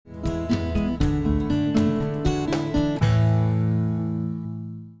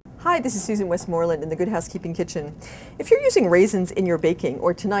Hi, this is Susan Westmoreland in the Good Housekeeping Kitchen. If you're using raisins in your baking,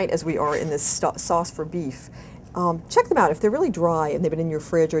 or tonight as we are in this sauce for beef, check them out. If they're really dry and they've been in your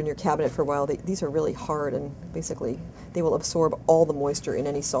fridge or in your cabinet for a while, these are really hard, and basically they will absorb all the moisture in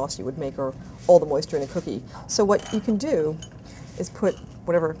any sauce you would make, or all the moisture in a cookie. So what you can do is put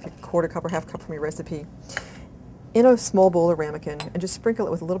whatever, quarter cup or half cup from your recipe, in a small bowl of ramekin and just sprinkle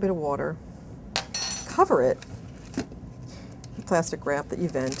it with a little bit of water. Cover it with plastic wrap that you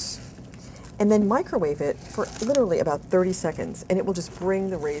vent, and then microwave it for literally about 30 seconds, and it will just bring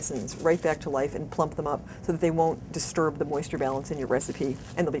the raisins right back to life and plump them up so that they won't disturb the moisture balance in your recipe,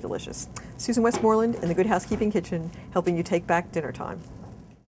 and they'll be delicious. Susan Westmoreland in the Good Housekeeping Kitchen, helping you take back dinner time.